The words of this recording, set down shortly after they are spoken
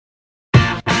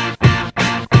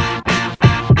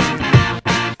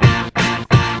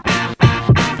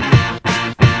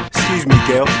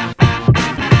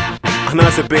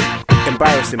that's a bit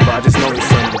embarrassing, but I just noticed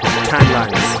some tan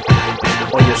lines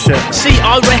on your shirt. See,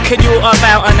 I reckon you're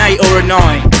about an 8 or a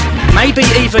 9. Maybe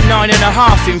even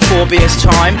 9.5 in 4 beers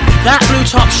time. That blue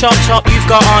top shop top you've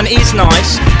got on is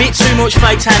nice. Bit too much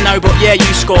fake tan though, but yeah,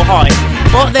 you score high.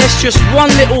 But there's just one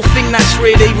little thing that's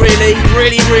really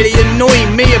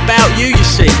annoying me about you, you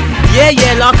see.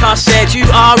 Yeah, like I said, you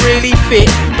are really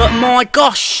fit, but my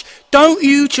gosh, don't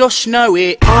you just know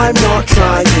it? I'm not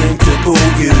trying to pull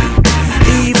you,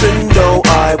 even though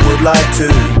I would like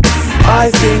to. I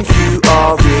think you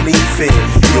are really fit.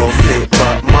 You're fit,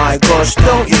 but my gosh,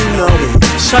 don't you know it?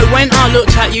 So when I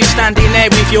looked at you standing there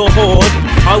with your hoard,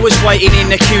 I was waiting in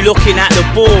the queue looking at the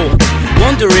board,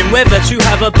 wondering whether to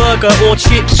have a burger or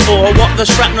chips, or what the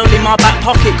shrapnel in my back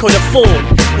pocket could afford.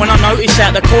 When I noticed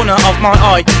out the corner of my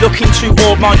eye, looking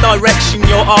toward my direction,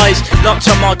 your eyes locked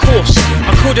on my course.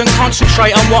 I couldn't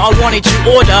concentrate on what I wanted to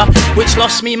order, which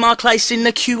lost me my place in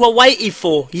the queue I waited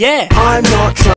for. Yeah, I'm not trying